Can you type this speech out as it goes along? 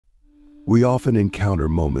We often encounter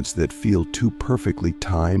moments that feel too perfectly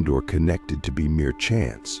timed or connected to be mere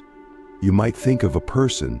chance. You might think of a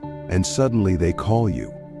person and suddenly they call you.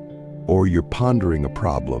 Or you're pondering a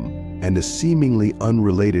problem and a seemingly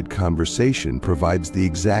unrelated conversation provides the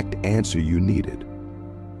exact answer you needed.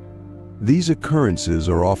 These occurrences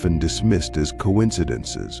are often dismissed as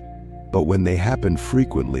coincidences, but when they happen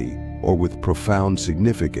frequently or with profound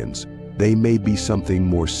significance, they may be something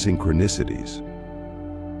more: synchronicities.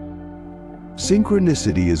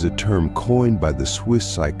 Synchronicity is a term coined by the Swiss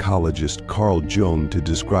psychologist Carl Jung to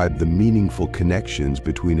describe the meaningful connections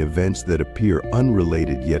between events that appear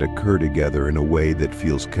unrelated yet occur together in a way that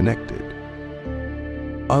feels connected.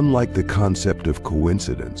 Unlike the concept of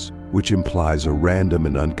coincidence, which implies a random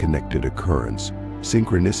and unconnected occurrence,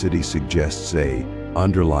 synchronicity suggests an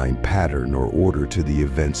underlying pattern or order to the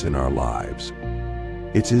events in our lives.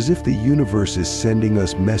 It's as if the universe is sending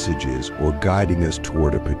us messages or guiding us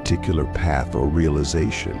toward a particular path or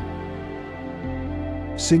realization.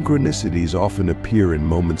 Synchronicities often appear in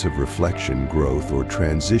moments of reflection, growth, or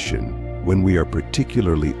transition when we are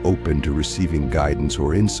particularly open to receiving guidance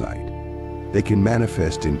or insight. They can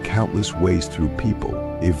manifest in countless ways through people,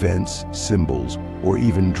 events, symbols, or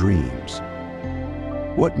even dreams.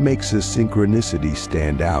 What makes a synchronicity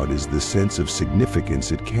stand out is the sense of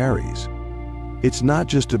significance it carries. It's not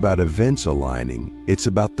just about events aligning, it's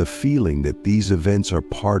about the feeling that these events are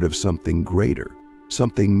part of something greater,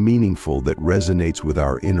 something meaningful that resonates with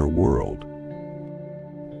our inner world.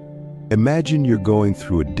 Imagine you're going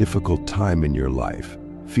through a difficult time in your life,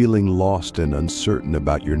 feeling lost and uncertain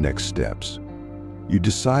about your next steps. You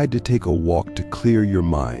decide to take a walk to clear your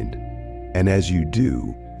mind, and as you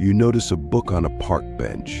do, you notice a book on a park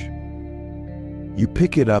bench. You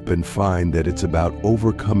pick it up and find that it's about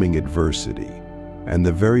overcoming adversity, and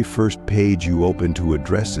the very first page you open to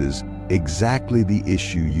addresses exactly the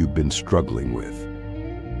issue you've been struggling with.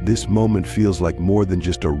 This moment feels like more than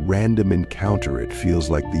just a random encounter. It feels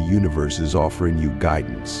like the universe is offering you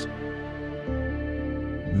guidance.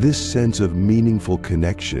 This sense of meaningful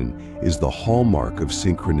connection is the hallmark of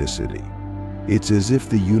synchronicity. It's as if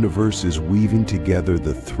the universe is weaving together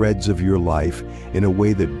the threads of your life in a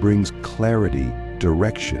way that brings clarity,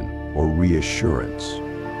 direction, or reassurance.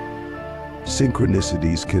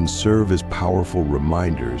 Synchronicities can serve as powerful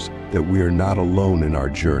reminders that we are not alone in our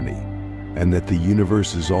journey, and that the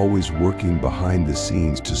universe is always working behind the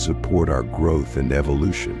scenes to support our growth and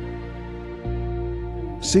evolution.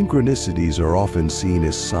 Synchronicities are often seen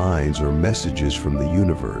as signs or messages from the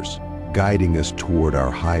universe, guiding us toward our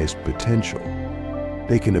highest potential.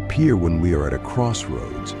 They can appear when we are at a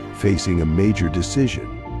crossroads, facing a major decision,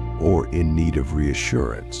 or in need of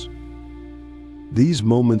reassurance. These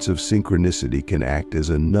moments of synchronicity can act as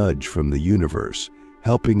a nudge from the universe,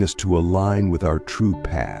 helping us to align with our true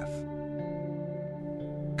path.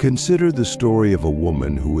 Consider the story of a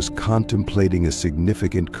woman who was contemplating a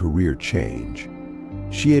significant career change.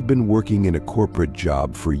 She had been working in a corporate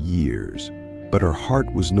job for years, but her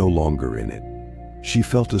heart was no longer in it. She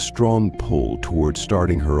felt a strong pull toward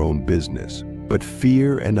starting her own business, but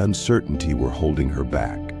fear and uncertainty were holding her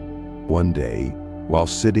back. One day, while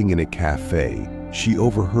sitting in a cafe, she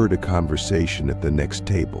overheard a conversation at the next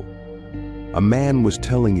table. A man was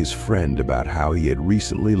telling his friend about how he had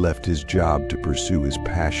recently left his job to pursue his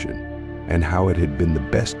passion, and how it had been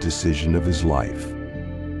the best decision of his life.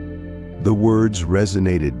 The words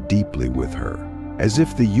resonated deeply with her, as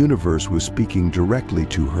if the universe was speaking directly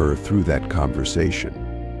to her through that conversation.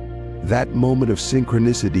 That moment of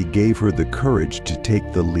synchronicity gave her the courage to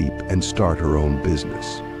take the leap and start her own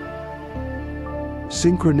business.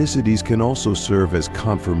 Synchronicities can also serve as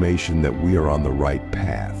confirmation that we are on the right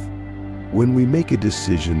path. When we make a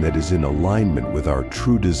decision that is in alignment with our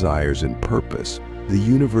true desires and purpose, the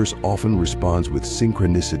universe often responds with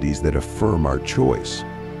synchronicities that affirm our choice.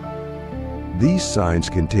 These signs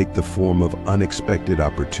can take the form of unexpected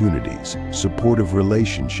opportunities, supportive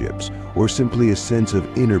relationships, or simply a sense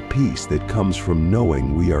of inner peace that comes from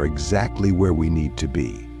knowing we are exactly where we need to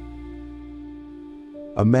be.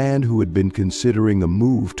 A man who had been considering a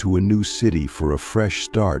move to a new city for a fresh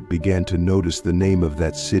start began to notice the name of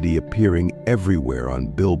that city appearing everywhere on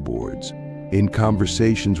billboards, in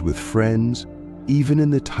conversations with friends, even in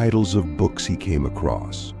the titles of books he came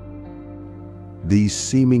across. These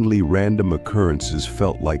seemingly random occurrences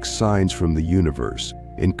felt like signs from the universe,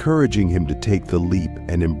 encouraging him to take the leap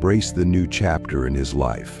and embrace the new chapter in his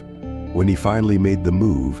life. When he finally made the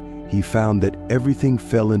move, he found that everything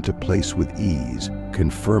fell into place with ease,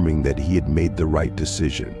 confirming that he had made the right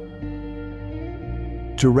decision.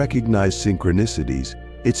 To recognize synchronicities,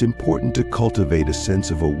 it's important to cultivate a sense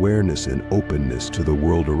of awareness and openness to the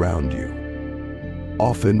world around you.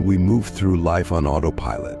 Often we move through life on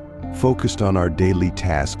autopilot, focused on our daily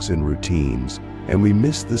tasks and routines, and we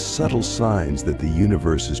miss the subtle signs that the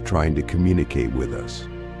universe is trying to communicate with us.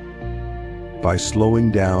 By slowing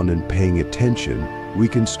down and paying attention, we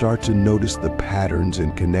can start to notice the patterns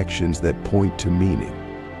and connections that point to meaning.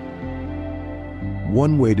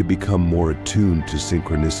 One way to become more attuned to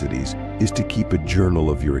synchronicities is to keep a journal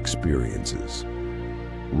of your experiences.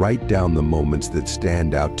 Write down the moments that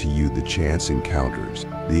stand out to you, the chance encounters,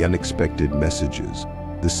 the unexpected messages,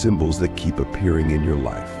 the symbols that keep appearing in your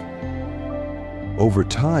life. Over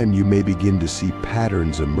time, you may begin to see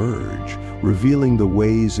patterns emerge, revealing the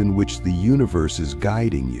ways in which the universe is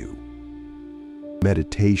guiding you.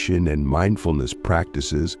 Meditation and mindfulness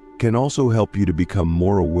practices can also help you to become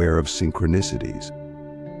more aware of synchronicities.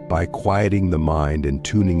 By quieting the mind and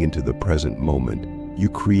tuning into the present moment, you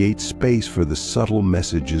create space for the subtle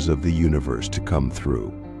messages of the universe to come through.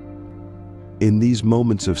 In these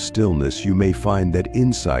moments of stillness, you may find that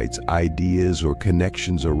insights, ideas, or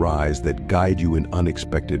connections arise that guide you in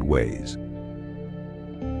unexpected ways.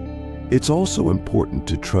 It's also important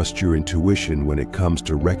to trust your intuition when it comes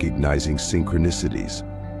to recognizing synchronicities.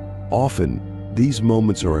 Often, these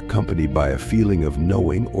moments are accompanied by a feeling of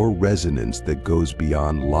knowing or resonance that goes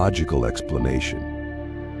beyond logical explanation.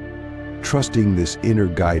 Trusting this inner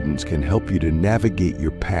guidance can help you to navigate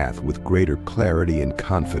your path with greater clarity and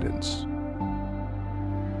confidence.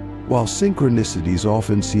 While synchronicities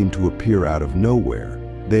often seem to appear out of nowhere,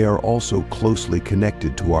 they are also closely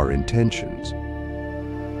connected to our intentions.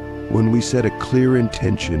 When we set a clear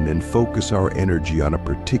intention and focus our energy on a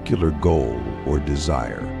particular goal or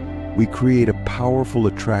desire, we create a powerful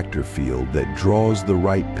attractor field that draws the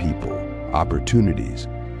right people, opportunities,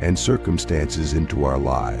 and circumstances into our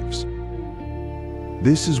lives.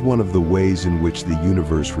 This is one of the ways in which the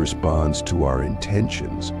universe responds to our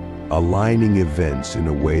intentions, aligning events in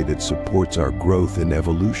a way that supports our growth and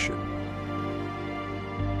evolution.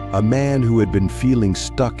 A man who had been feeling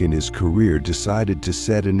stuck in his career decided to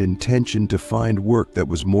set an intention to find work that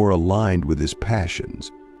was more aligned with his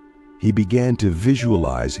passions. He began to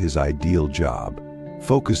visualize his ideal job,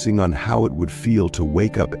 focusing on how it would feel to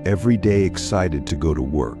wake up every day excited to go to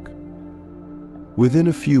work. Within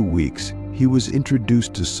a few weeks, he was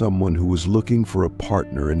introduced to someone who was looking for a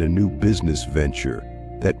partner in a new business venture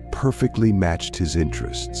that perfectly matched his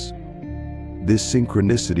interests. This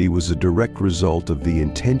synchronicity was a direct result of the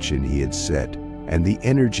intention he had set and the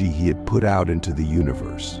energy he had put out into the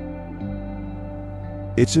universe.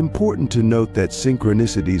 It's important to note that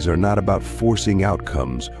synchronicities are not about forcing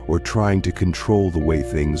outcomes or trying to control the way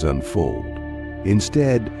things unfold.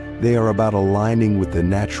 Instead, they are about aligning with the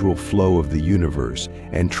natural flow of the universe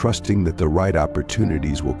and trusting that the right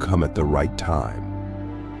opportunities will come at the right time.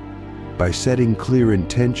 By setting clear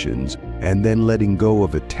intentions and then letting go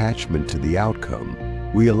of attachment to the outcome,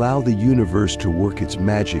 we allow the universe to work its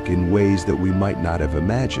magic in ways that we might not have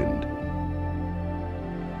imagined.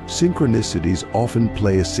 Synchronicities often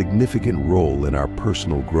play a significant role in our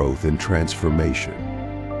personal growth and transformation.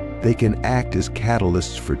 They can act as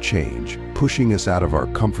catalysts for change, pushing us out of our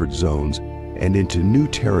comfort zones and into new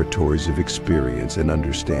territories of experience and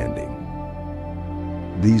understanding.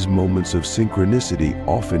 These moments of synchronicity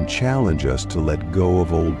often challenge us to let go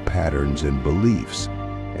of old patterns and beliefs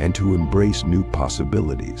and to embrace new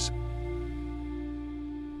possibilities.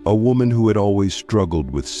 A woman who had always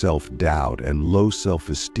struggled with self-doubt and low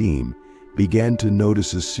self-esteem began to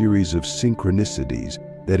notice a series of synchronicities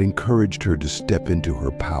that encouraged her to step into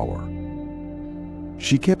her power.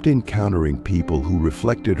 She kept encountering people who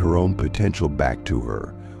reflected her own potential back to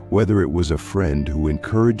her, whether it was a friend who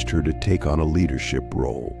encouraged her to take on a leadership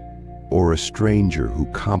role, or a stranger who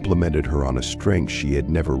complimented her on a strength she had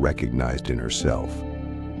never recognized in herself.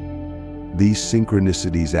 These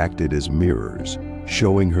synchronicities acted as mirrors,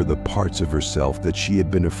 showing her the parts of herself that she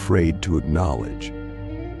had been afraid to acknowledge.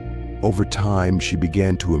 Over time, she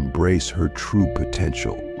began to embrace her true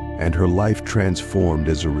potential, and her life transformed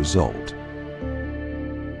as a result.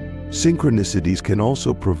 Synchronicities can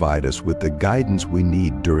also provide us with the guidance we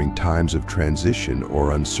need during times of transition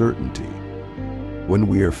or uncertainty. When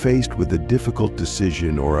we are faced with a difficult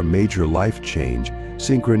decision or a major life change,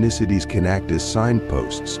 synchronicities can act as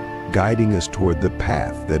signposts, guiding us toward the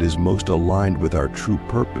path that is most aligned with our true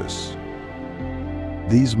purpose.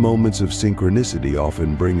 These moments of synchronicity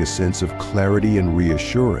often bring a sense of clarity and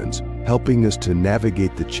reassurance, helping us to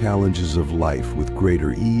navigate the challenges of life with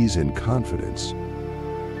greater ease and confidence.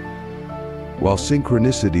 While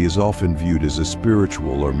synchronicity is often viewed as a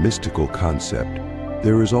spiritual or mystical concept,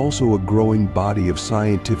 there is also a growing body of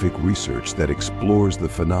scientific research that explores the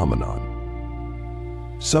phenomenon.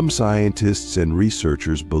 Some scientists and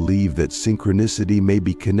researchers believe that synchronicity may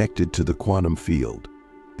be connected to the quantum field,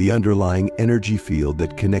 the underlying energy field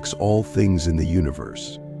that connects all things in the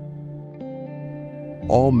universe.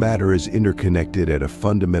 All matter is interconnected at a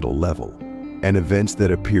fundamental level, and events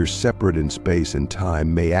that appear separate in space and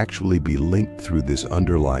time may actually be linked through this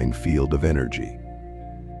underlying field of energy.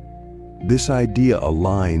 This idea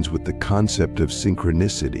aligns with the concept of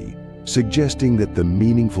synchronicity, suggesting that the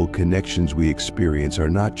meaningful connections we experience are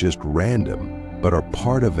not just random, but are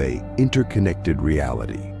part of an interconnected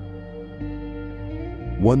reality.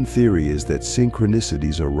 One theory is that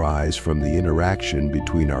synchronicities arise from the interaction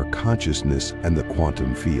between our consciousness and the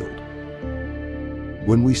quantum field.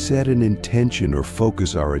 When we set an intention or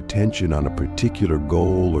focus our attention on a particular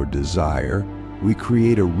goal or desire, we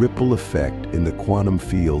create a ripple effect in the quantum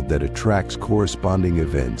field that attracts corresponding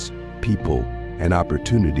events, people, and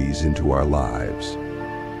opportunities into our lives.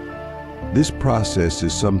 This process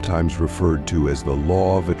is sometimes referred to as the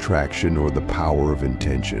law of attraction or the power of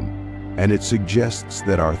intention, and it suggests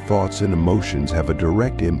that our thoughts and emotions have a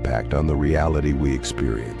direct impact on the reality we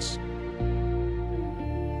experience.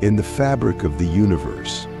 In the fabric of the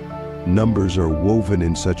universe, numbers are woven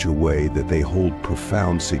in such a way that they hold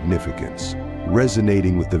profound significance,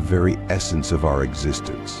 resonating with the very essence of our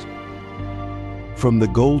existence. From the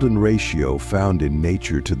golden ratio found in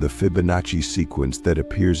nature to the Fibonacci sequence that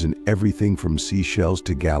appears in everything from seashells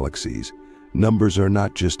to galaxies, numbers are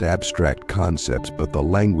not just abstract concepts but the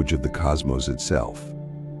language of the cosmos itself.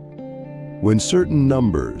 When certain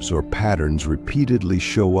numbers or patterns repeatedly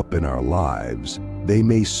show up in our lives, they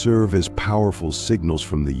may serve as powerful signals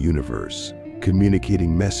from the universe,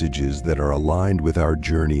 communicating messages that are aligned with our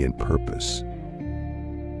journey and purpose.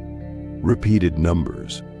 Repeated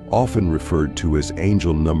numbers, often referred to as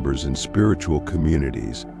angel numbers in spiritual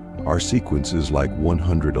communities, are sequences like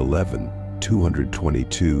 111,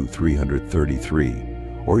 222, 333,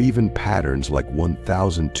 or even patterns like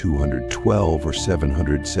 1212 or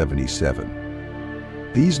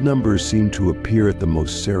 777. These numbers seem to appear at the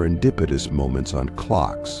most serendipitous moments on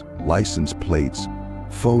clocks, license plates,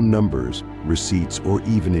 phone numbers, receipts, or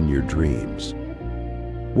even in your dreams.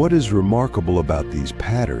 What is remarkable about these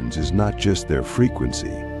patterns is not just their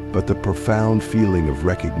frequency, but the profound feeling of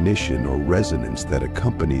recognition or resonance that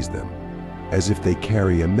accompanies them, as if they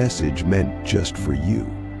carry a message meant just for you.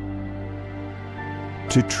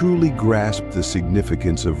 To truly grasp the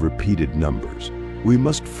significance of repeated numbers, we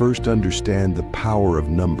must first understand the power of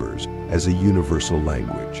numbers as a universal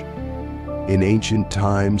language. In ancient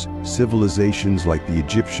times, civilizations like the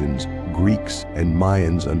Egyptians, Greeks, and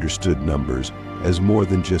Mayans understood numbers as more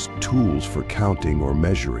than just tools for counting or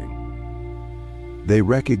measuring. They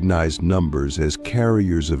recognized numbers as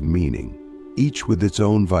carriers of meaning, each with its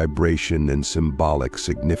own vibration and symbolic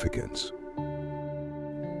significance.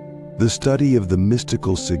 The study of the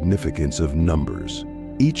mystical significance of numbers.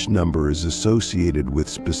 Each number is associated with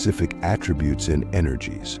specific attributes and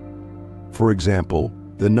energies. For example,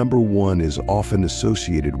 the number 1 is often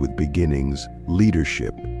associated with beginnings,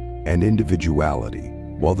 leadership, and individuality,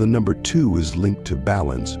 while the number 2 is linked to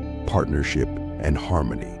balance, partnership, and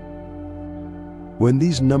harmony. When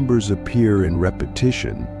these numbers appear in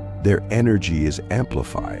repetition, their energy is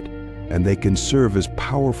amplified, and they can serve as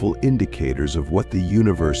powerful indicators of what the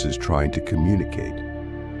universe is trying to communicate.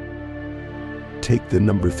 Take the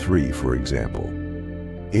number 3, for example.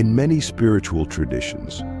 In many spiritual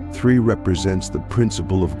traditions, 3 represents the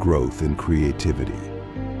principle of growth and creativity.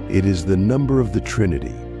 It is the number of the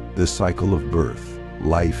Trinity, the cycle of birth,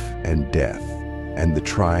 life, and death, and the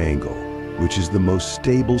triangle, which is the most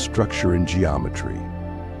stable structure in geometry.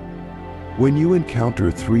 When you encounter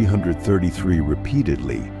 333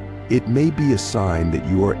 repeatedly, it may be a sign that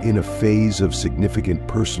you are in a phase of significant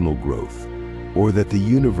personal growth, or that the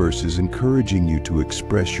universe is encouraging you to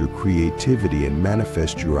express your creativity and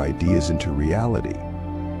manifest your ideas into reality.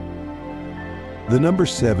 The number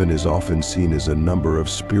 7 is often seen as a number of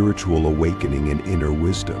spiritual awakening and inner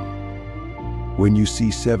wisdom. When you see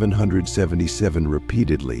 777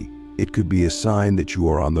 repeatedly, it could be a sign that you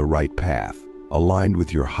are on the right path, aligned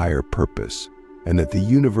with your higher purpose, and that the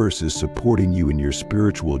universe is supporting you in your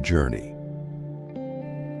spiritual journey.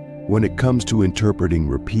 When it comes to interpreting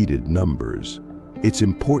repeated numbers, it's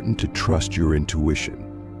important to trust your intuition.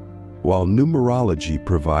 While numerology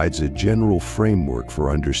provides a general framework for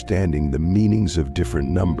understanding the meanings of different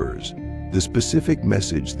numbers, the specific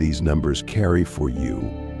message these numbers carry for you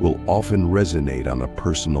will often resonate on a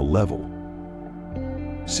personal level.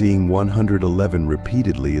 Seeing 111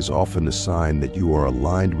 repeatedly is often a sign that you are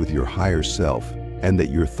aligned with your higher self and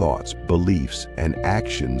that your thoughts, beliefs, and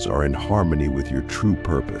actions are in harmony with your true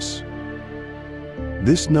purpose.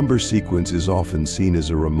 This number sequence is often seen as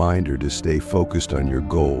a reminder to stay focused on your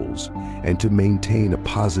goals and to maintain a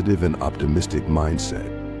positive and optimistic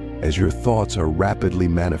mindset as your thoughts are rapidly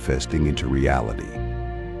manifesting into reality.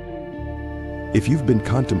 If you've been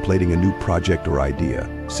contemplating a new project or idea,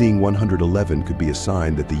 seeing 111 could be a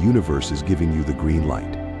sign that the universe is giving you the green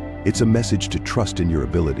light. It's a message to trust in your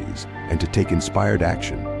abilities and to take inspired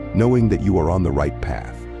action, knowing that you are on the right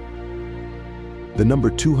path. The number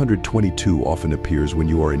 222 often appears when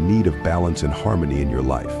you are in need of balance and harmony in your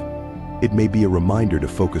life. It may be a reminder to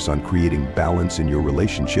focus on creating balance in your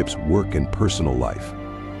relationships, work, and personal life.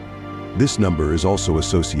 This number is also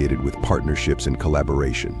associated with partnerships and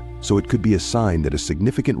collaboration, so it could be a sign that a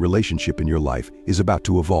significant relationship in your life is about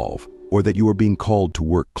to evolve, or that you are being called to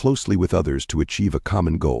work closely with others to achieve a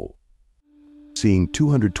common goal. Seeing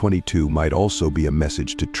 222 might also be a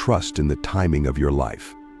message to trust in the timing of your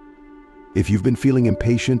life. If you've been feeling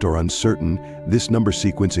impatient or uncertain, this number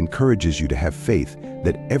sequence encourages you to have faith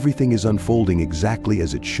that everything is unfolding exactly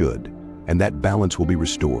as it should, and that balance will be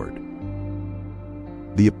restored.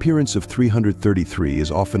 The appearance of 333 is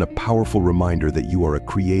often a powerful reminder that you are a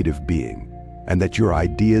creative being, and that your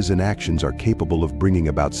ideas and actions are capable of bringing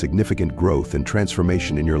about significant growth and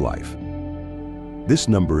transformation in your life. This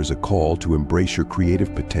number is a call to embrace your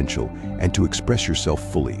creative potential and to express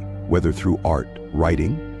yourself fully, whether through art,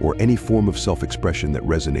 writing, or any form of self-expression that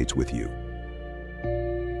resonates with you.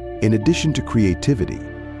 In addition to creativity,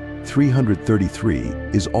 333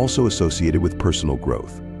 is also associated with personal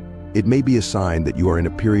growth. It may be a sign that you are in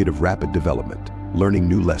a period of rapid development, learning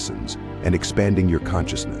new lessons, and expanding your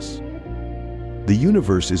consciousness. The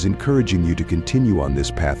universe is encouraging you to continue on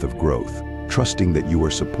this path of growth, trusting that you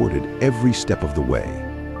are supported every step of the way.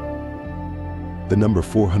 The number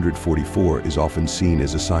 444 is often seen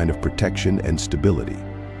as a sign of protection and stability.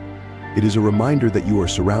 It is a reminder that you are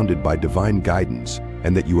surrounded by divine guidance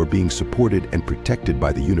and that you are being supported and protected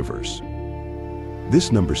by the universe.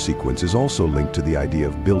 This number sequence is also linked to the idea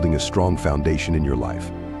of building a strong foundation in your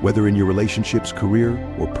life, whether in your relationships, career,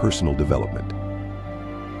 or personal development.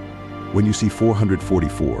 When you see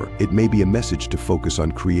 444, it may be a message to focus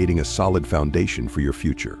on creating a solid foundation for your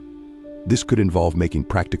future. This could involve making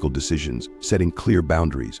practical decisions, setting clear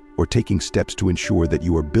boundaries, or taking steps to ensure that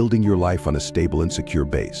you are building your life on a stable and secure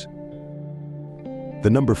base.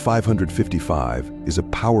 The number 555 is a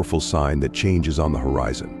powerful sign that change is on the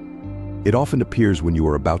horizon. It often appears when you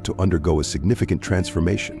are about to undergo a significant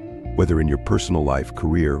transformation, whether in your personal life,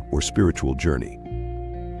 career, or spiritual journey.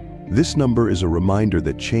 This number is a reminder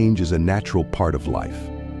that change is a natural part of life,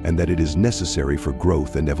 and that it is necessary for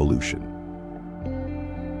growth and evolution.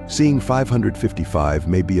 Seeing 555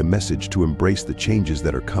 may be a message to embrace the changes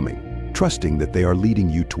that are coming, trusting that they are leading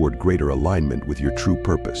you toward greater alignment with your true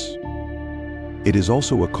purpose. It is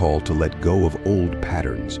also a call to let go of old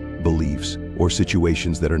patterns, beliefs, or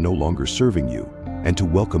situations that are no longer serving you, and to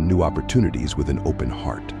welcome new opportunities with an open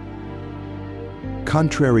heart.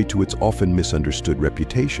 Contrary to its often misunderstood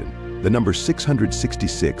reputation, the number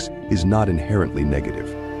 666 is not inherently negative.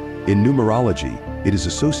 In numerology, it is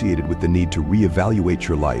associated with the need to reevaluate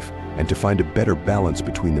your life and to find a better balance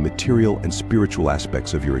between the material and spiritual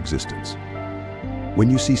aspects of your existence.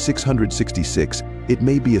 When you see 666, it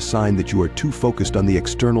may be a sign that you are too focused on the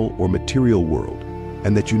external or material world,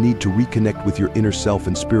 and that you need to reconnect with your inner self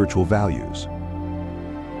and spiritual values.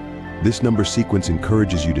 This number sequence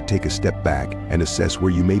encourages you to take a step back and assess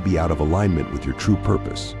where you may be out of alignment with your true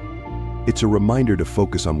purpose. It's a reminder to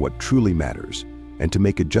focus on what truly matters and to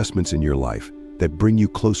make adjustments in your life that bring you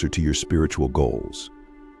closer to your spiritual goals.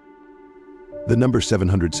 The number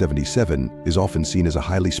 777 is often seen as a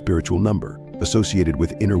highly spiritual number, associated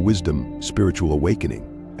with inner wisdom, spiritual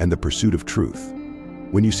awakening, and the pursuit of truth.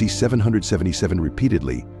 When you see 777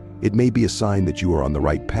 repeatedly, it may be a sign that you are on the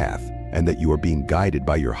right path and that you are being guided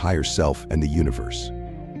by your higher self and the universe.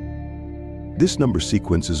 This number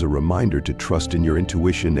sequence is a reminder to trust in your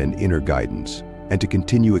intuition and inner guidance, and to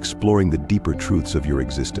continue exploring the deeper truths of your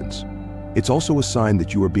existence. It's also a sign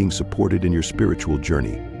that you are being supported in your spiritual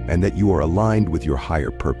journey and that you are aligned with your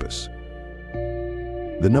higher purpose.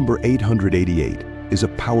 The number 888 is a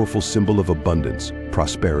powerful symbol of abundance,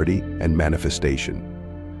 prosperity, and manifestation.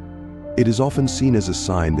 It is often seen as a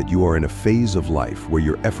sign that you are in a phase of life where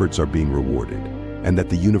your efforts are being rewarded, and that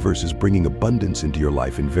the universe is bringing abundance into your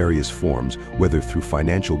life in various forms, whether through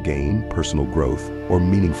financial gain, personal growth, or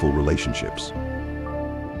meaningful relationships.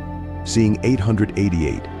 Seeing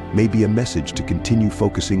 888 may be a message to continue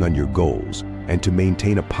focusing on your goals and to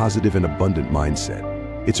maintain a positive and abundant mindset.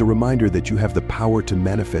 It's a reminder that you have the power to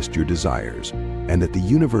manifest your desires and that the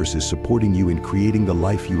universe is supporting you in creating the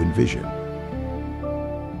life you envision.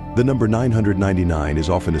 The number 999 is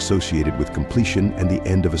often associated with completion and the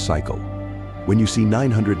end of a cycle. When you see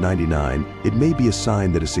 999, it may be a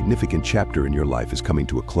sign that a significant chapter in your life is coming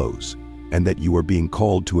to a close, and that you are being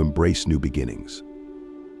called to embrace new beginnings.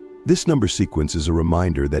 This number sequence is a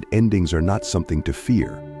reminder that endings are not something to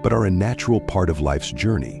fear, but are a natural part of life's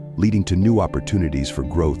journey, leading to new opportunities for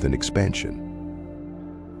growth and expansion.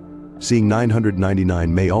 Seeing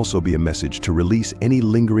 999 may also be a message to release any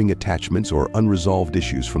lingering attachments or unresolved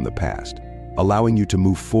issues from the past, allowing you to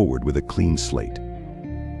move forward with a clean slate.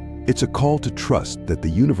 It's a call to trust that the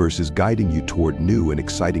universe is guiding you toward new and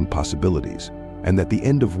exciting possibilities, and that the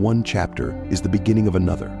end of one chapter is the beginning of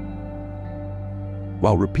another.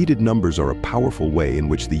 While repeated numbers are a powerful way in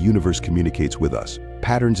which the universe communicates with us,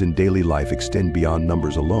 patterns in daily life extend beyond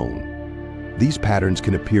numbers alone. These patterns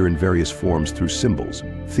can appear in various forms through symbols,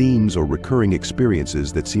 themes, or recurring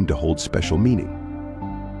experiences that seem to hold special meaning.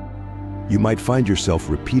 You might find yourself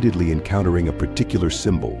repeatedly encountering a particular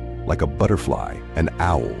symbol, like a butterfly, an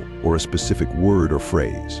owl, or a specific word or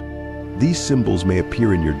phrase. These symbols may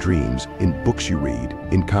appear in your dreams, in books you read,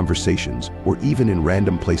 in conversations, or even in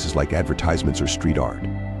random places like advertisements or street art.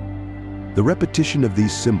 The repetition of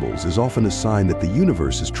these symbols is often a sign that the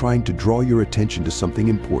universe is trying to draw your attention to something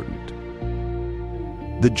important.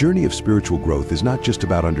 The journey of spiritual growth is not just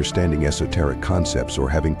about understanding esoteric concepts or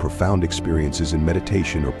having profound experiences in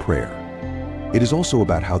meditation or prayer. It is also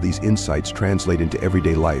about how these insights translate into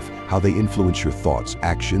everyday life, how they influence your thoughts,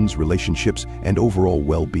 actions, relationships, and overall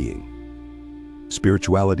well-being.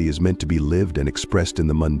 Spirituality is meant to be lived and expressed in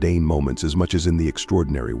the mundane moments as much as in the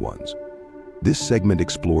extraordinary ones. This segment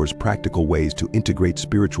explores practical ways to integrate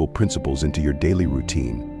spiritual principles into your daily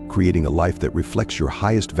routine, creating a life that reflects your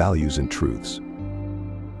highest values and truths.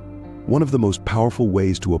 One of the most powerful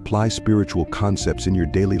ways to apply spiritual concepts in your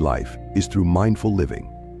daily life is through mindful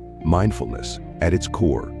living. Mindfulness, at its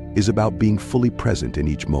core, is about being fully present in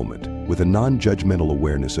each moment, with a non-judgmental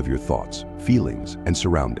awareness of your thoughts, feelings, and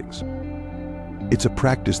surroundings. It's a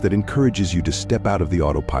practice that encourages you to step out of the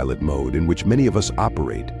autopilot mode in which many of us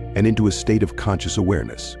operate and into a state of conscious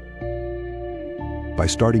awareness. By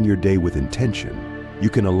starting your day with intention, you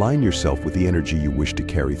can align yourself with the energy you wish to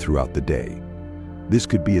carry throughout the day. This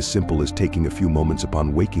could be as simple as taking a few moments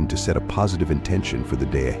upon waking to set a positive intention for the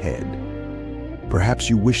day ahead. Perhaps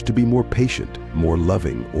you wish to be more patient, more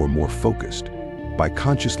loving, or more focused. By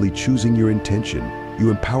consciously choosing your intention, you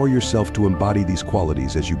empower yourself to embody these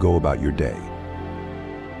qualities as you go about your day.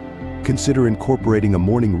 Consider incorporating a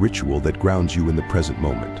morning ritual that grounds you in the present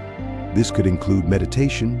moment. This could include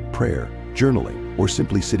meditation, prayer, journaling, or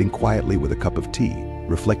simply sitting quietly with a cup of tea,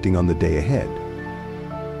 reflecting on the day ahead.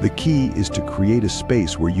 The key is to create a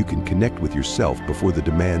space where you can connect with yourself before the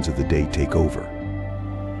demands of the day take over.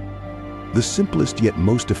 The simplest yet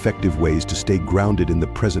most effective ways to stay grounded in the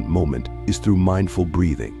present moment is through mindful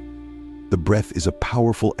breathing. The breath is a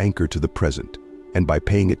powerful anchor to the present, and by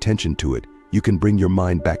paying attention to it, you can bring your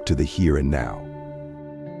mind back to the here and now.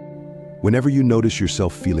 Whenever you notice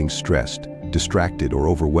yourself feeling stressed, distracted, or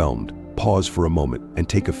overwhelmed, pause for a moment and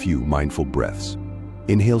take a few mindful breaths.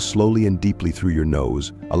 Inhale slowly and deeply through your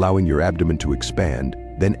nose, allowing your abdomen to expand,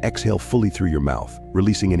 then exhale fully through your mouth,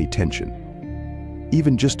 releasing any tension.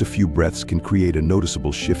 Even just a few breaths can create a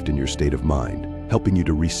noticeable shift in your state of mind, helping you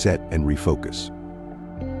to reset and refocus.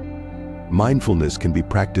 Mindfulness can be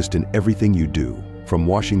practiced in everything you do, from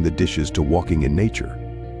washing the dishes to walking in nature.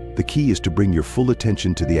 The key is to bring your full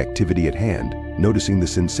attention to the activity at hand, noticing the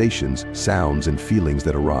sensations, sounds, and feelings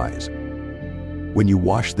that arise. When you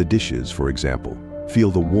wash the dishes, for example, feel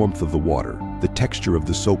the warmth of the water, the texture of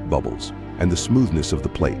the soap bubbles, and the smoothness of the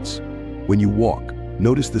plates. When you walk,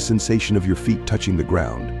 notice the sensation of your feet touching the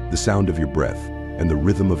ground, the sound of your breath, and the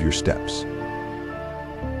rhythm of your steps.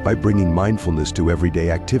 By bringing mindfulness to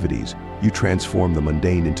everyday activities, you transform the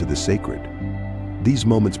mundane into the sacred. These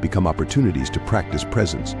moments become opportunities to practice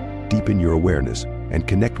presence, deepen your awareness, and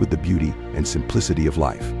connect with the beauty and simplicity of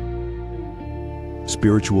life.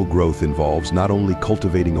 Spiritual growth involves not only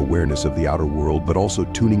cultivating awareness of the outer world, but also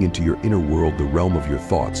tuning into your inner world, the realm of your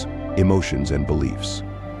thoughts, emotions, and beliefs.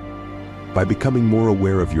 By becoming more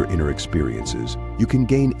aware of your inner experiences, you can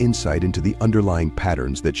gain insight into the underlying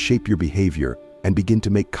patterns that shape your behavior and begin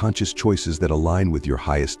to make conscious choices that align with your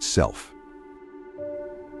highest self.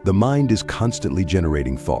 The mind is constantly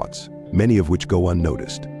generating thoughts, many of which go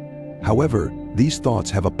unnoticed. However, these thoughts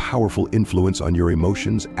have a powerful influence on your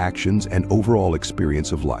emotions, actions, and overall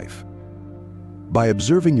experience of life. By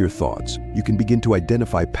observing your thoughts, you can begin to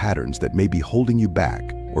identify patterns that may be holding you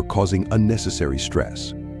back or causing unnecessary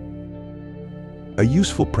stress. A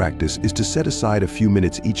useful practice is to set aside a few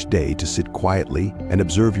minutes each day to sit quietly and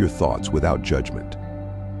observe your thoughts without judgment.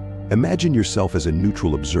 Imagine yourself as a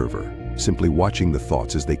neutral observer, simply watching the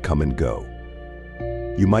thoughts as they come and go.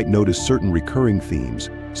 You might notice certain recurring themes,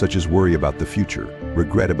 such as worry about the future,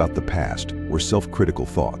 regret about the past, or self-critical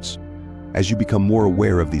thoughts. As you become more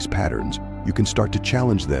aware of these patterns, you can start to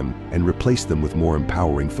challenge them and replace them with more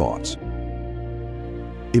empowering thoughts.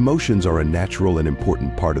 Emotions are a natural and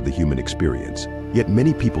important part of the human experience, yet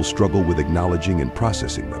many people struggle with acknowledging and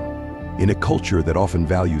processing them. In a culture that often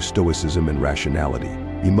values stoicism and rationality,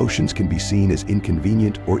 emotions can be seen as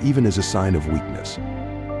inconvenient or even as a sign of weakness.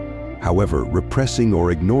 However, repressing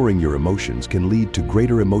or ignoring your emotions can lead to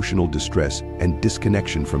greater emotional distress and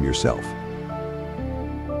disconnection from yourself.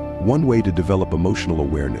 One way to develop emotional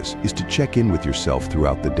awareness is to check in with yourself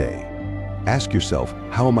throughout the day. Ask yourself,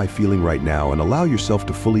 how am I feeling right now, and allow yourself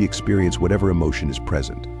to fully experience whatever emotion is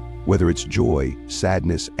present. Whether it's joy,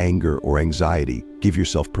 sadness, anger, or anxiety, give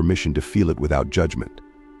yourself permission to feel it without judgment.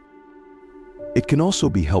 It can also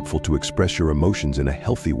be helpful to express your emotions in a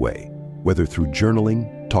healthy way, whether through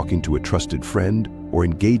journaling, talking to a trusted friend, or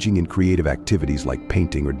engaging in creative activities like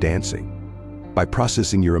painting or dancing. By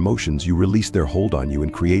processing your emotions, you release their hold on you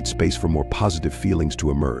and create space for more positive feelings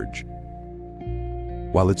to emerge.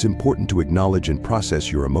 While it's important to acknowledge and process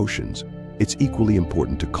your emotions, it's equally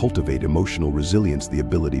important to cultivate emotional resilience, the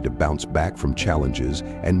ability to bounce back from challenges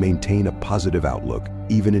and maintain a positive outlook,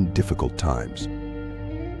 even in difficult times.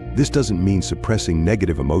 This doesn't mean suppressing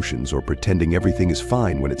negative emotions or pretending everything is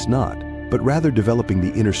fine when it's not, but rather developing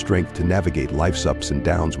the inner strength to navigate life's ups and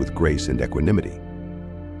downs with grace and equanimity.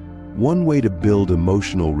 One way to build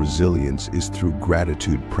emotional resilience is through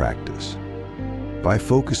gratitude practice. By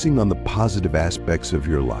focusing on the positive aspects of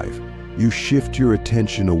your life, you shift your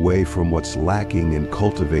attention away from what's lacking and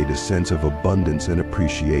cultivate a sense of abundance and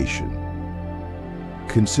appreciation.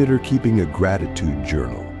 Consider keeping a gratitude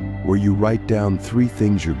journal, where you write down 3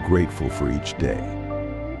 things you're grateful for each day.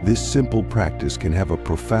 This simple practice can have a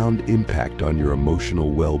profound impact on your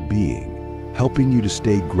emotional well-being, helping you to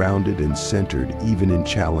stay grounded and centered even in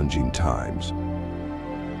challenging times.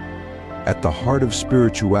 At the heart of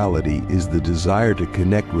spirituality is the desire to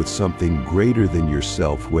connect with something greater than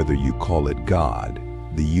yourself, whether you call it God,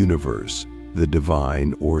 the universe, the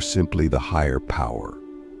divine, or simply the higher power.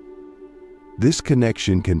 This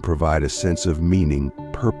connection can provide a sense of meaning,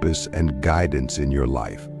 purpose, and guidance in your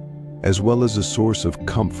life, as well as a source of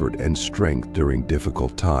comfort and strength during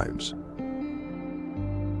difficult times.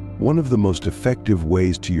 One of the most effective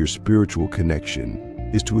ways to your spiritual connection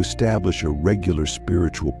is to establish a regular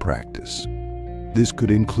spiritual practice. This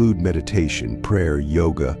could include meditation, prayer,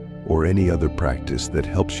 yoga, or any other practice that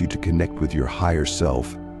helps you to connect with your higher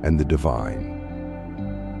self and the divine.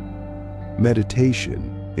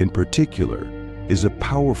 Meditation, in particular, is a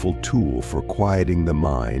powerful tool for quieting the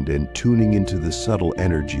mind and tuning into the subtle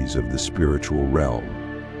energies of the spiritual realm.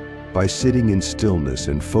 By sitting in stillness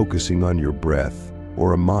and focusing on your breath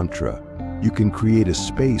or a mantra, you can create a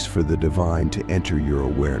space for the divine to enter your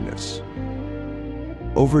awareness.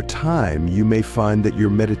 Over time, you may find that your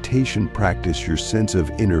meditation practice your sense of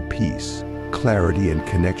inner peace, clarity, and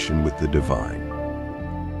connection with the divine.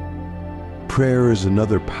 Prayer is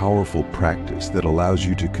another powerful practice that allows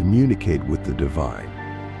you to communicate with the divine.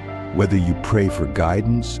 Whether you pray for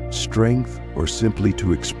guidance, strength, or simply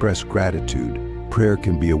to express gratitude, prayer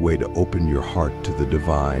can be a way to open your heart to the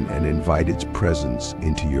divine and invite its presence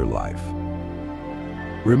into your life.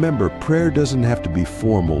 Remember, prayer doesn't have to be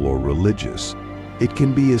formal or religious. It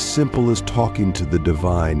can be as simple as talking to the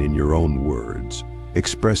divine in your own words,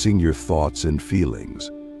 expressing your thoughts and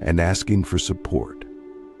feelings, and asking for support.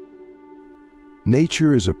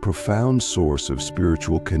 Nature is a profound source of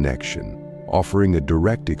spiritual connection, offering a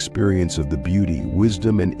direct experience of the beauty,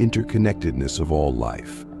 wisdom, and interconnectedness of all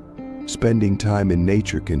life. Spending time in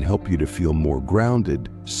nature can help you to feel more grounded,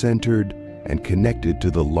 centered, and connected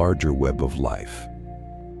to the larger web of life.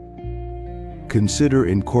 Consider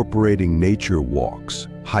incorporating nature walks,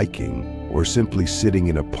 hiking, or simply sitting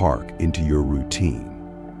in a park into your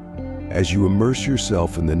routine. As you immerse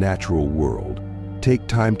yourself in the natural world, take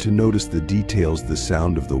time to notice the details: the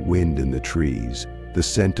sound of the wind in the trees, the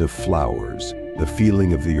scent of flowers, the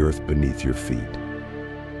feeling of the earth beneath your feet.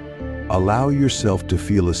 Allow yourself to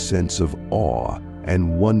feel a sense of awe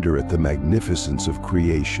and wonder at the magnificence of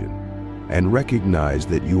creation, and recognize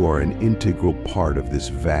that you are an integral part of this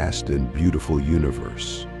vast and beautiful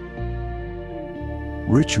universe.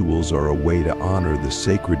 Rituals are a way to honor the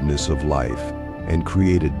sacredness of life and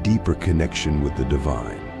create a deeper connection with the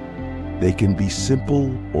divine. They can be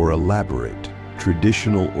simple or elaborate,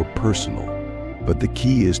 traditional or personal, but the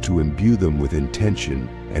key is to imbue them with intention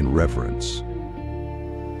and reverence.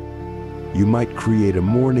 You might create a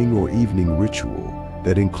morning or evening ritual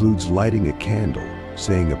that includes lighting a candle,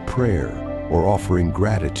 saying a prayer, or offering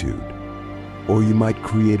gratitude. Or you might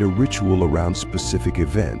create a ritual around specific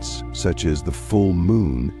events, such as the full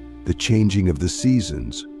moon, the changing of the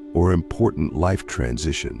seasons, or important life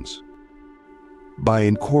transitions. By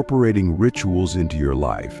incorporating rituals into your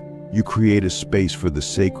life, you create a space for the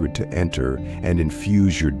sacred to enter and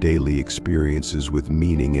infuse your daily experiences with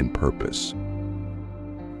meaning and purpose.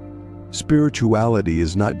 Spirituality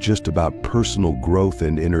is not just about personal growth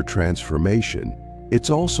and inner transformation. It's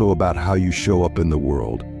also about how you show up in the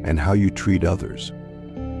world and how you treat others.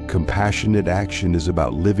 Compassionate action is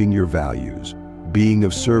about living your values, being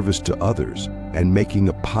of service to others, and making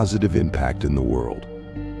a positive impact in the world.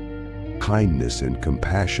 Kindness and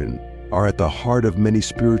compassion are at the heart of many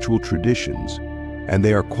spiritual traditions, and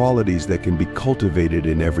they are qualities that can be cultivated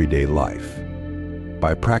in everyday life.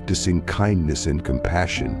 By practicing kindness and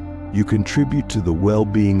compassion, you contribute to the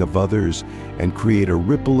well-being of others and create a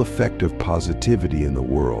ripple effect of positivity in the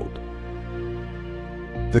world.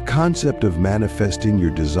 The concept of manifesting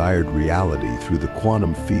your desired reality through the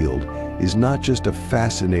quantum field is not just a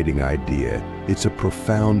fascinating idea, it's a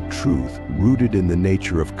profound truth rooted in the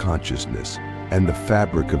nature of consciousness and the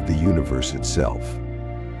fabric of the universe itself.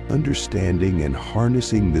 Understanding and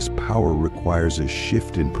harnessing this power requires a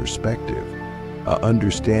shift in perspective, an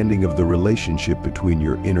understanding of the relationship between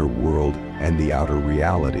your inner world and the outer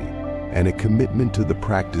reality, and a commitment to the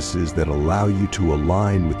practices that allow you to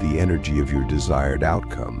align with the energy of your desired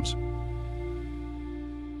outcomes.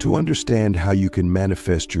 To understand how you can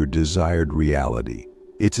manifest your desired reality,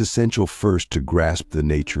 it's essential first to grasp the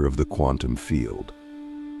nature of the quantum field.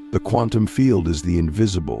 The quantum field is the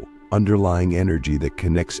invisible, underlying energy that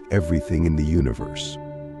connects everything in the universe.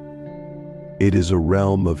 It is a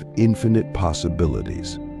realm of infinite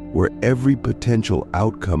possibilities, where every potential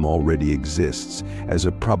outcome already exists as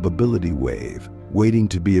a probability wave, waiting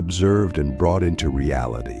to be observed and brought into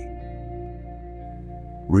reality.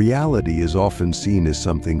 Reality is often seen as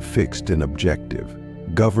something fixed and objective,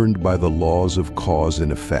 governed by the laws of cause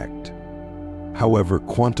and effect. However,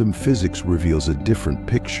 quantum physics reveals a different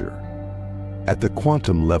picture. At the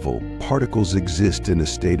quantum level, particles exist in a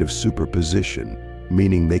state of superposition,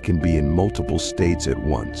 meaning they can be in multiple states at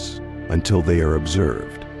once, until they are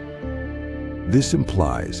observed. This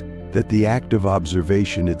implies that the act of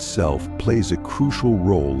observation itself plays a crucial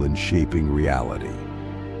role in shaping reality.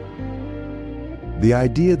 The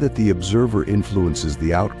idea that the observer influences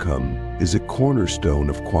the outcome is a cornerstone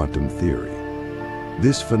of quantum theory.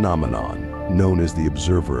 This phenomenon, known as the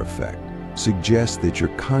observer effect, suggests that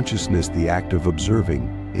your consciousness, the act of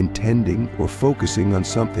observing, intending, or focusing on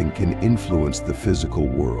something, can influence the physical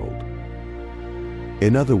world.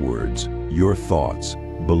 In other words, your thoughts,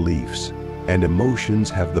 beliefs, and emotions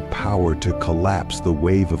have the power to collapse the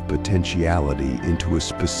wave of potentiality into a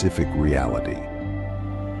specific reality.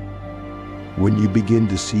 When you begin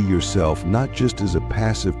to see yourself not just as a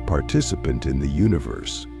passive participant in the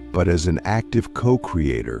universe, but as an active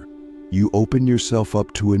co-creator, you open yourself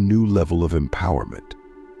up to a new level of empowerment.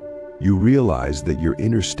 You realize that your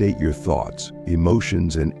inner state, your thoughts,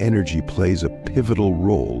 emotions, and energy plays a pivotal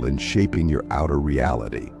role in shaping your outer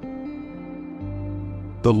reality.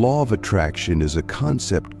 The law of attraction is a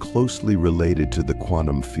concept closely related to the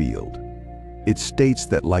quantum field. It states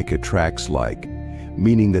that like attracts like,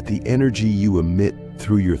 meaning that the energy you emit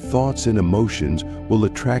through your thoughts and emotions will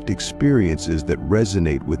attract experiences that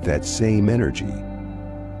resonate with that same energy.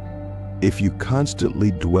 If you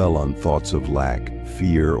constantly dwell on thoughts of lack,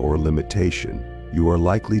 fear, or limitation, you are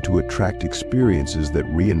likely to attract experiences that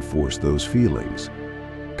reinforce those feelings.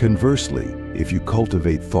 Conversely, if you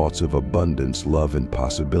cultivate thoughts of abundance, love, and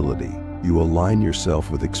possibility, you align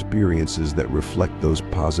yourself with experiences that reflect those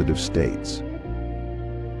positive states.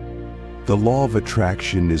 The law of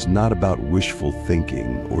attraction is not about wishful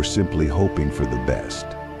thinking or simply hoping for the best.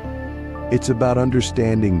 It's about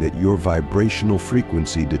understanding that your vibrational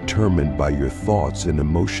frequency determined by your thoughts and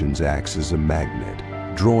emotions acts as a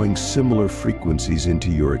magnet, drawing similar frequencies into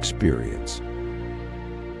your experience.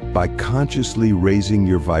 By consciously raising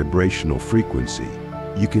your vibrational frequency,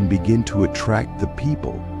 you can begin to attract the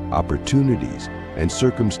people, opportunities, and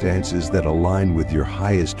circumstances that align with your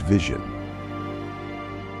highest vision.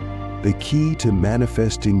 The key to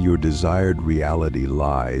manifesting your desired reality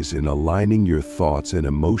lies in aligning your thoughts and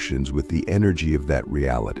emotions with the energy of that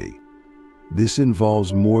reality. This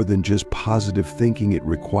involves more than just positive thinking. It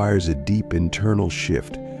requires a deep internal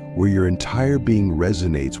shift where your entire being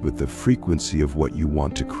resonates with the frequency of what you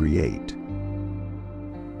want to create.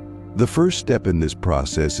 The first step in this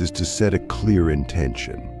process is to set a clear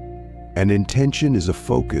intention. An intention is a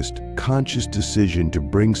focused, conscious decision to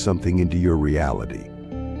bring something into your reality,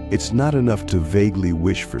 It's not enough to vaguely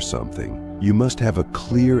wish for something. You must have a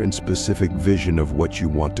clear and specific vision of what you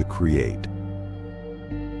want to create.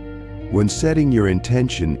 When setting your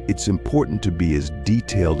intention, it's important to be as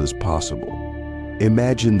detailed as possible.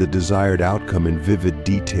 Imagine the desired outcome in vivid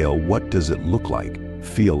detail. What does it look like,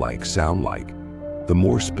 feel like, sound like? The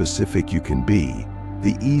more specific you can be,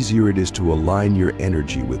 the easier it is to align your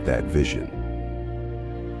energy with that vision.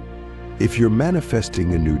 If you're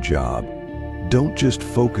manifesting a new job, don't just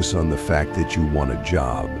focus on the fact that you want a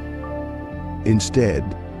job. Instead,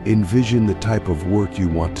 envision the type of work you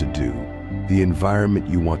want to do, the environment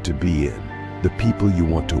you want to be in, the people you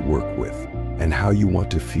want to work with, and how you want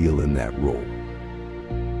to feel in that role.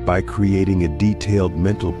 By creating a detailed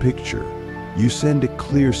mental picture, you send a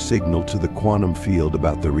clear signal to the quantum field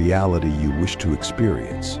about the reality you wish to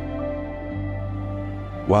experience.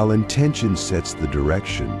 While intention sets the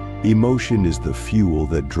direction, emotion is the fuel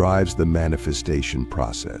that drives the manifestation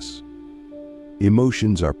process.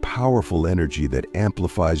 Emotions are powerful energy that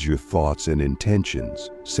amplifies your thoughts and intentions,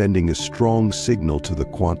 sending a strong signal to the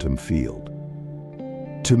quantum field.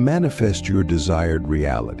 To manifest your desired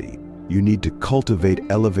reality, you need to cultivate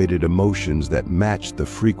elevated emotions that match the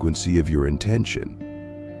frequency of your intention.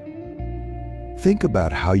 Think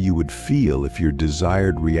about how you would feel if your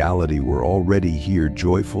desired reality were already here: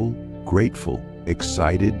 joyful, grateful,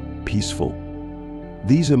 excited, peaceful.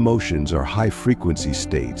 These emotions are high-frequency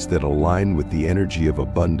states that align with the energy of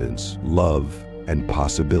abundance, love, and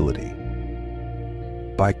possibility.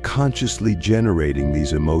 By consciously generating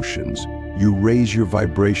these emotions, you raise your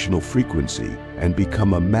vibrational frequency and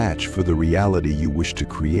become a match for the reality you wish to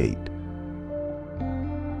create.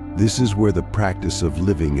 This is where the practice of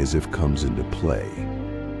living as if comes into play.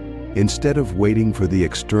 Instead of waiting for the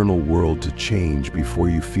external world to change before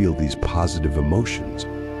you feel these positive emotions,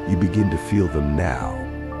 you begin to feel them now,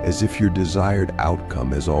 as if your desired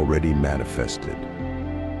outcome has already manifested.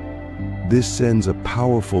 This sends a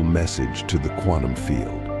powerful message to the quantum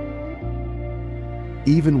field.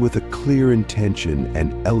 Even with a clear intention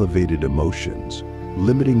and elevated emotions,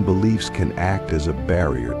 limiting beliefs can act as a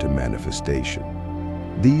barrier to manifestation.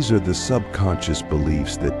 These are the subconscious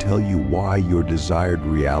beliefs that tell you why your desired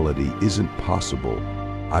reality isn't possible.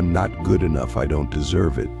 I'm not good enough, I don't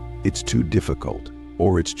deserve it, it's too difficult,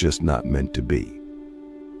 or it's just not meant to be.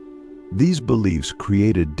 These beliefs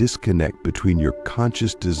create a disconnect between your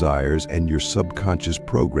conscious desires and your subconscious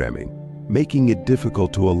programming, making it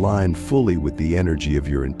difficult to align fully with the energy of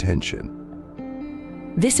your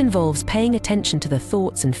intention. This involves paying attention to the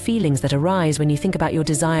thoughts and feelings that arise when you think about your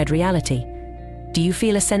desired reality. Do you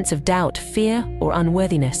feel a sense of doubt, fear, or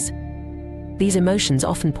unworthiness? These emotions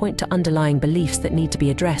often point to underlying beliefs that need to be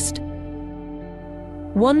addressed.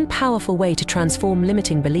 One powerful way to transform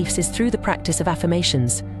limiting beliefs is through the practice of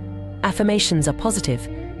affirmations. Affirmations are positive,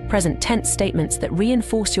 present tense statements that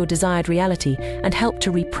reinforce your desired reality and help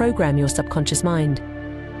to reprogram your subconscious mind.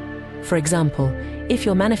 For example, if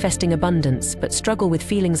you're manifesting abundance but struggle with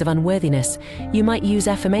feelings of unworthiness, you might use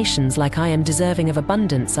affirmations like "I am deserving of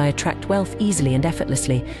abundance, I attract wealth easily and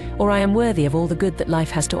effortlessly," or "I am worthy of all the good that life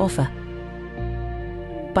has to offer."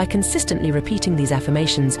 By consistently repeating these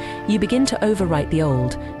affirmations, you begin to overwrite the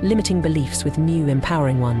old, limiting beliefs with new,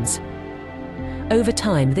 empowering ones. Over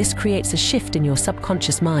time, this creates a shift in your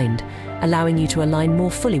subconscious mind, allowing you to align more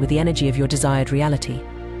fully with the energy of your desired reality.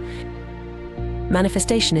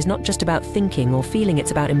 Manifestation is not just about thinking or feeling,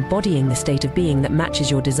 it's about embodying the state of being that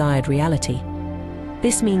matches your desired reality.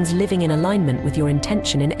 This means living in alignment with your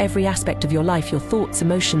intention in every aspect of your life: your thoughts,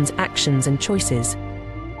 emotions, actions, and choices.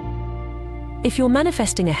 If you're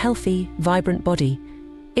manifesting a healthy, vibrant body,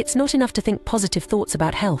 it's not enough to think positive thoughts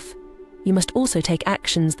about health. You must also take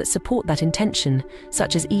actions that support that intention,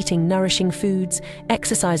 such as eating nourishing foods,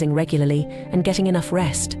 exercising regularly, and getting enough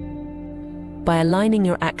rest. By aligning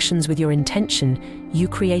your actions with your intention, you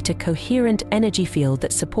create a coherent energy field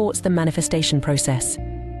that supports the manifestation process.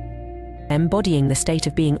 Embodying the state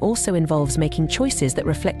of being also involves making choices that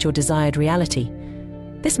reflect your desired reality.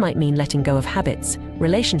 This might mean letting go of habits,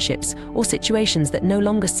 relationships, or situations that no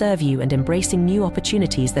longer serve you and embracing new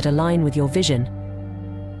opportunities that align with your vision.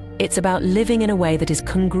 It's about living in a way that is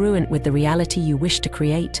congruent with the reality you wish to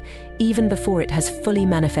create, even before it has fully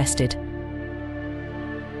manifested.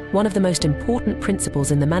 One of the most important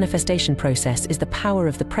principles in the manifestation process is the power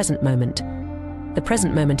of the present moment. The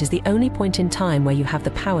present moment is the only point in time where you have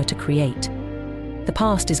the power to create. The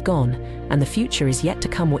past is gone, and the future is yet to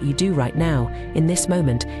come. What you do right now, in this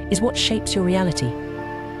moment, is what shapes your reality.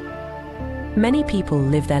 Many people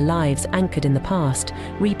live their lives anchored in the past,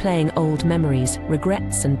 replaying old memories,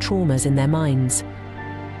 regrets, and traumas in their minds.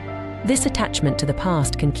 This attachment to the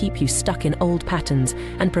past can keep you stuck in old patterns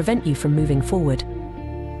and prevent you from moving forward.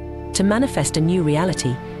 To manifest a new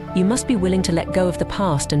reality, you must be willing to let go of the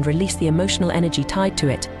past and release the emotional energy tied to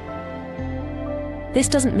it. This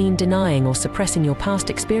doesn't mean denying or suppressing your past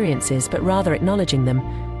experiences, but rather acknowledging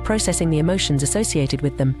them, processing the emotions associated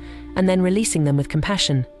with them, and then releasing them with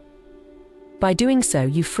compassion. By doing so,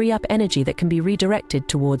 you free up energy that can be redirected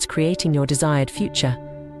towards creating your desired future.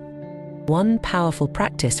 One powerful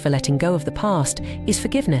practice for letting go of the past is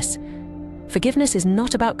forgiveness. Forgiveness is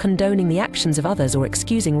not about condoning the actions of others or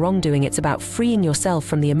excusing wrongdoing. It's about freeing yourself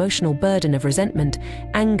from the emotional burden of resentment,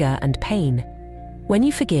 anger, and pain. When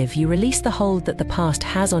you forgive, you release the hold that the past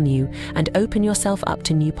has on you and open yourself up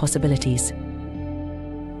to new possibilities.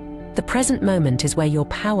 The present moment is where your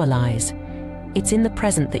power lies. It's in the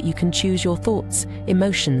present that you can choose your thoughts,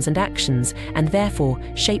 emotions, and actions, and therefore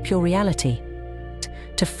shape your reality.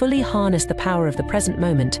 To fully harness the power of the present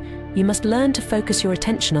moment, you must learn to focus your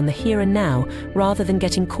attention on the here and now rather than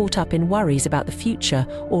getting caught up in worries about the future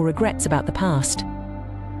or regrets about the past.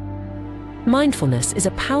 Mindfulness is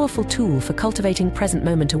a powerful tool for cultivating present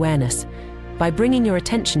moment awareness. By bringing your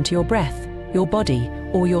attention to your breath, your body,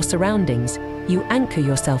 or your surroundings, you anchor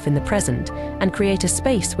yourself in the present and create a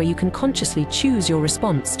space where you can consciously choose your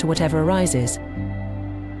response to whatever arises.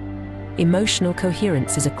 Emotional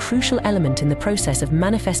coherence is a crucial element in the process of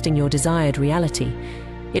manifesting your desired reality.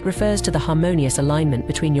 It refers to the harmonious alignment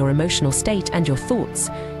between your emotional state and your thoughts,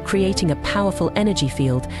 creating a powerful energy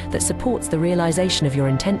field that supports the realization of your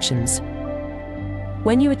intentions.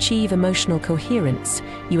 When you achieve emotional coherence,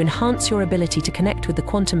 you enhance your ability to connect with the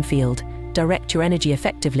quantum field, direct your energy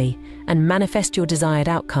effectively, and manifest your desired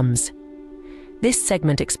outcomes. This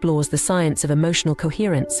segment explores the science of emotional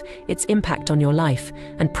coherence, its impact on your life,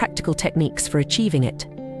 and practical techniques for achieving it.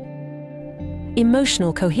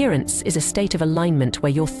 Emotional coherence is a state of alignment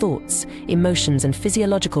where your thoughts, emotions, and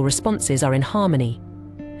physiological responses are in harmony.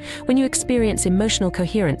 When you experience emotional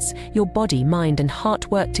coherence, your body, mind, and heart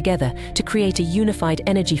work together to create a unified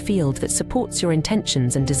energy field that supports your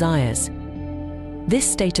intentions and desires. This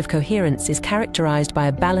state of coherence is characterized by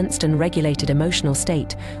a balanced and regulated emotional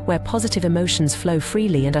state, where positive emotions flow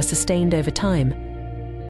freely and are sustained over time.